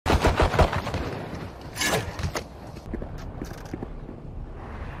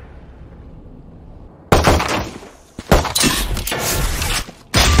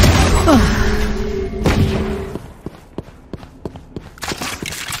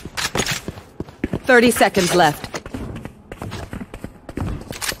30 seconds left.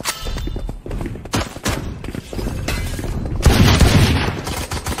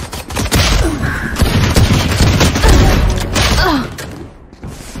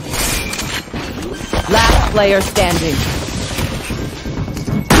 Last player standing.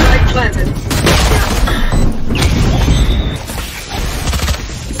 Spike planted.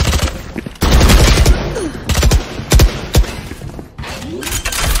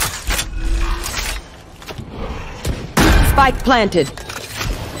 Spike planted.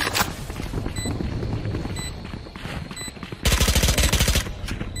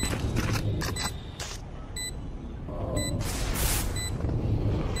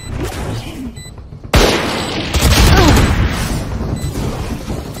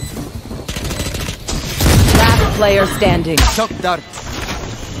 Last player standing. Shock dart.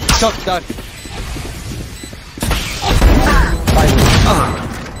 Shock dart.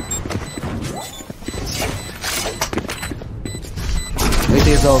 It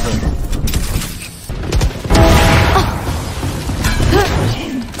is over.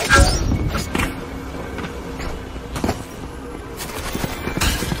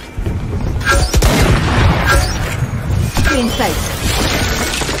 In sight.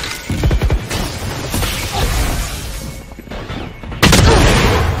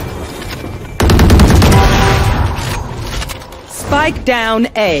 Spike down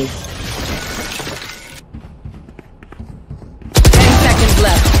A. 10 seconds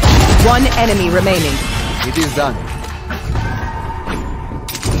left. One enemy remaining. It is done.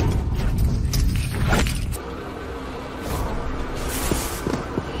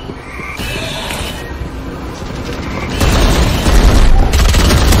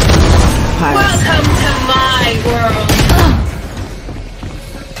 Welcome to my world.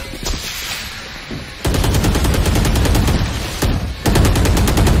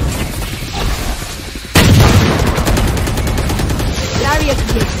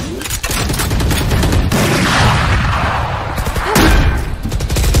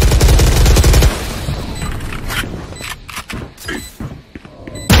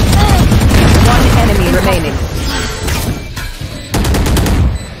 One enemy remaining.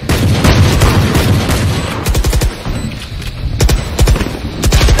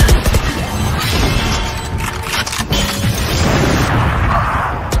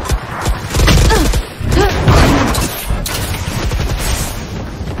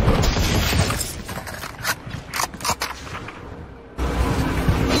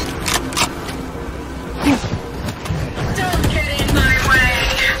 Don't get in my way.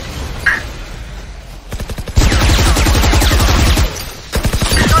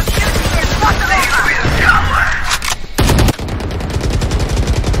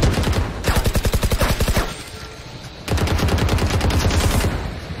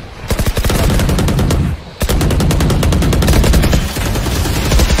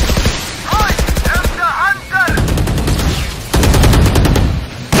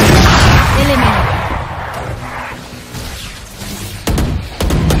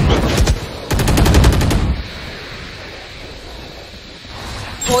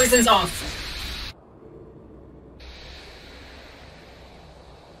 Poison's off.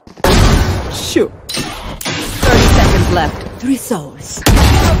 Shoot. 30 seconds left. 3 souls.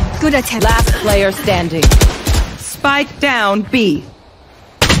 Good attempt. Last player standing. Spike down B.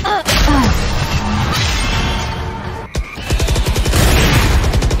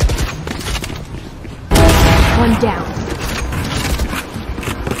 One down.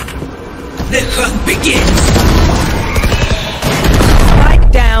 The hunt begins!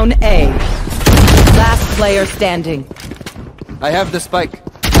 Spike down A. Last player standing. I have the spike.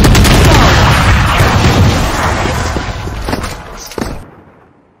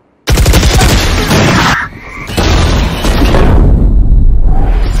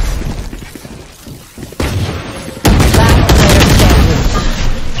 Last player standing.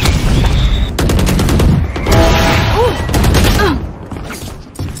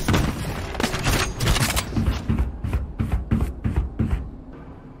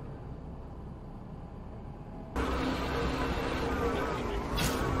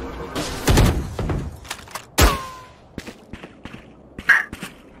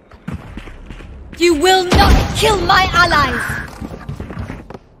 You will not kill my allies!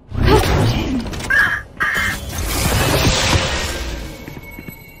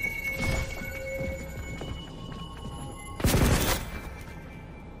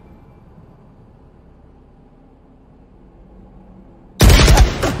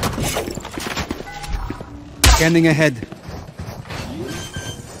 Scanning ahead.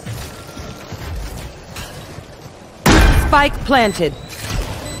 Spike planted.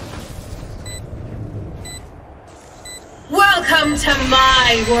 Welcome to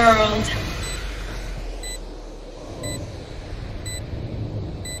my world.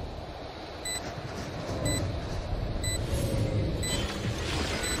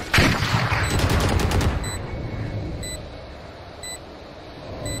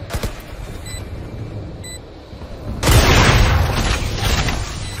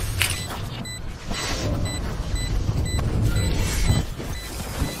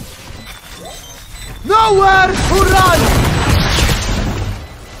 Nowhere to run!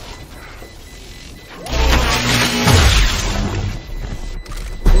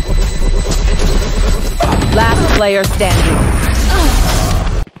 Last player standing.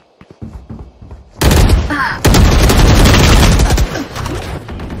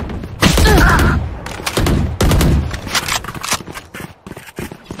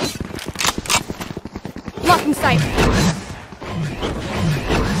 Blocking sight.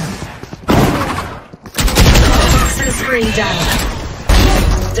 Toxin screen down.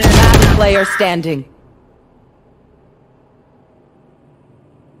 Last player standing.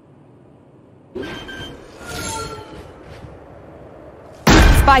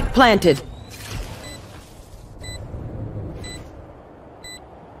 Spike planted.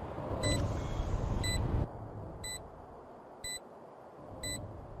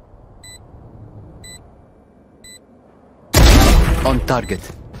 On target.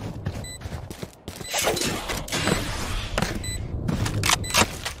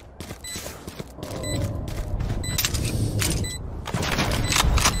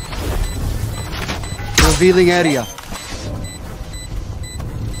 Revealing area.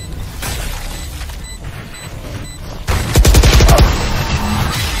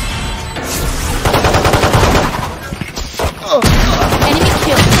 Enemy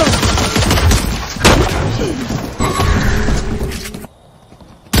killed.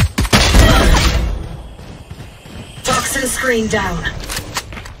 Toxin screen down.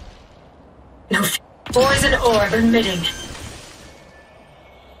 No poison orb emitting.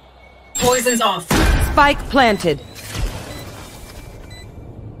 Poison's off. Spike planted.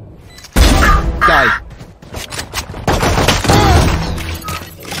 Die.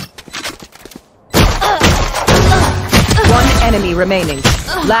 One enemy remaining.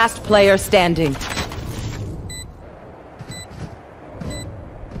 Last player standing.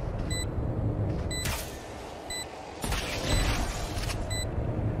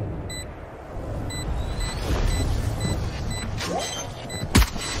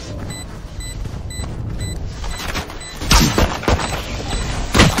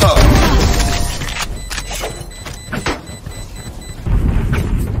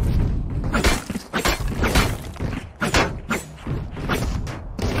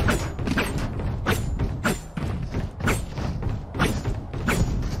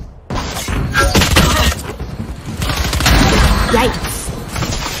 Yikes.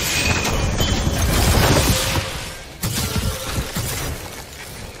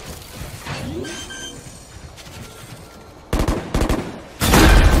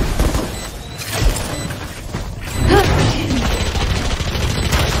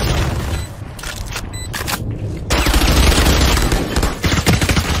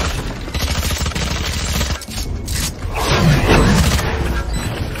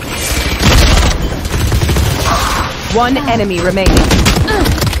 One enemy remaining.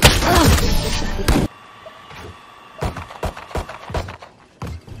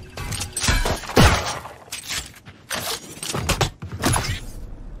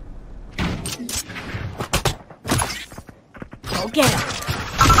 Go get him.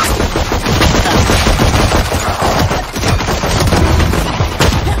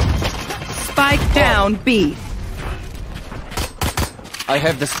 Spike down B. I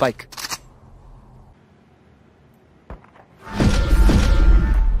have the spike.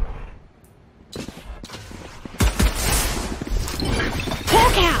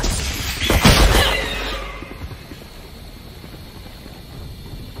 Hawk out.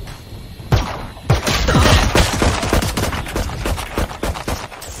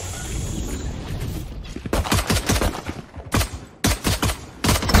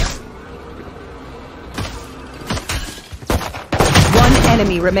 One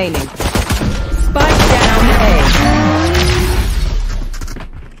enemy remaining. Spike down A.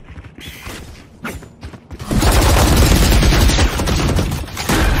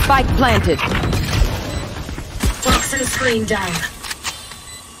 Spike planted. Toxin screen down.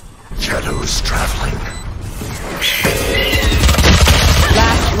 Shadows traveling.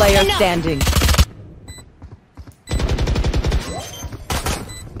 Last player standing.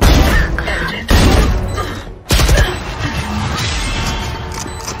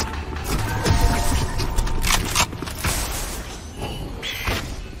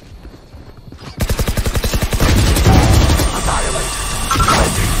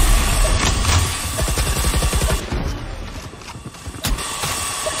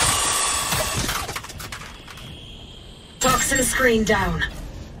 Toxin screen down.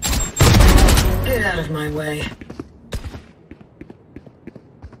 Get out of my way.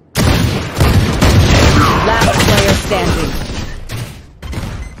 Last player standing.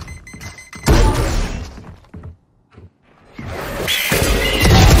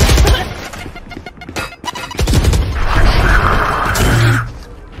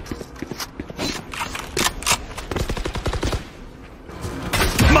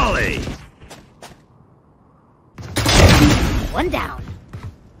 One down.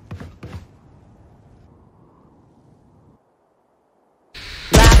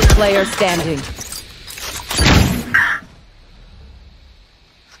 Last player standing.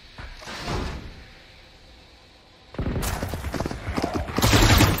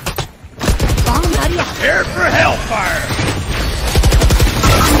 Prepare for hellfire!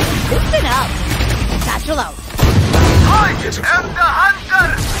 Listen up. Satchel out. I am the hunter!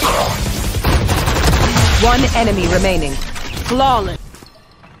 One enemy remaining. Flawless.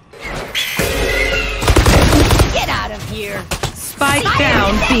 Get out of here. Spike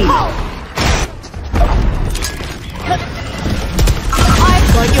down B. I've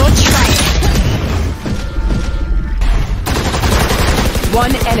got your trail.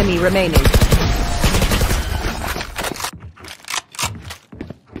 One enemy remaining.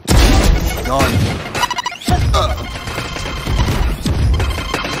 Gone.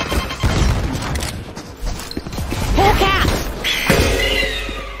 Pull cap.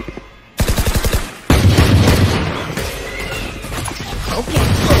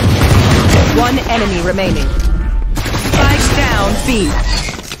 Okay. One enemy remaining. Spike down B.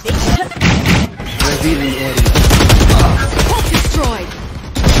 Revealing area. Hook destroyed.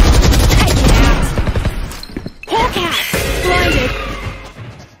 Take it out. Pull cap. Blinded.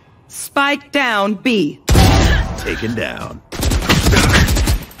 Spike down B. Taken down.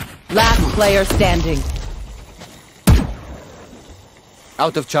 Last player standing.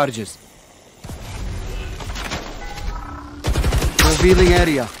 Out of charges. Revealing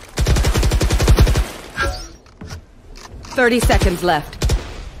area. 30 seconds left.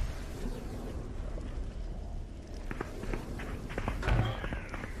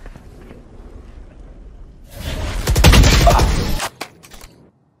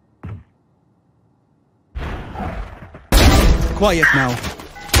 Quiet now.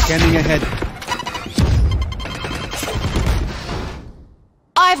 Scanning ahead.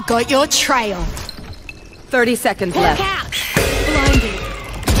 I've got your trail. 30 seconds Pull left. cap.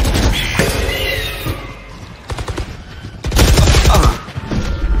 Blinded.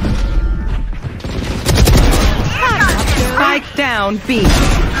 Spike down B.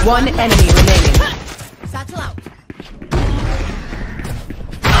 One enemy remaining. Satchel out.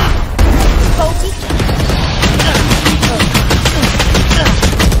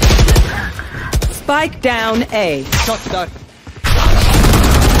 Spike down A. Shot start.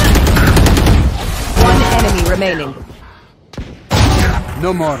 One enemy remaining.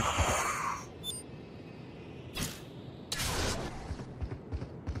 No more.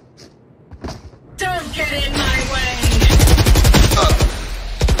 Don't get in my way.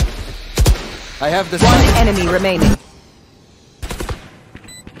 I have the One spike. enemy remaining.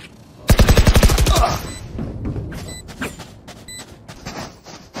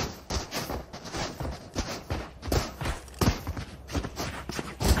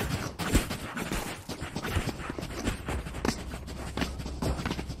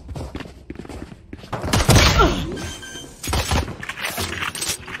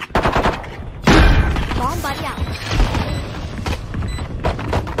 Bomb buddy out.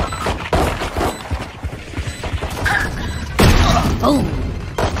 Boom.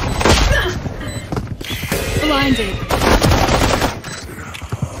 Blinded.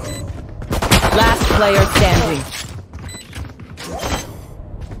 Last player standing.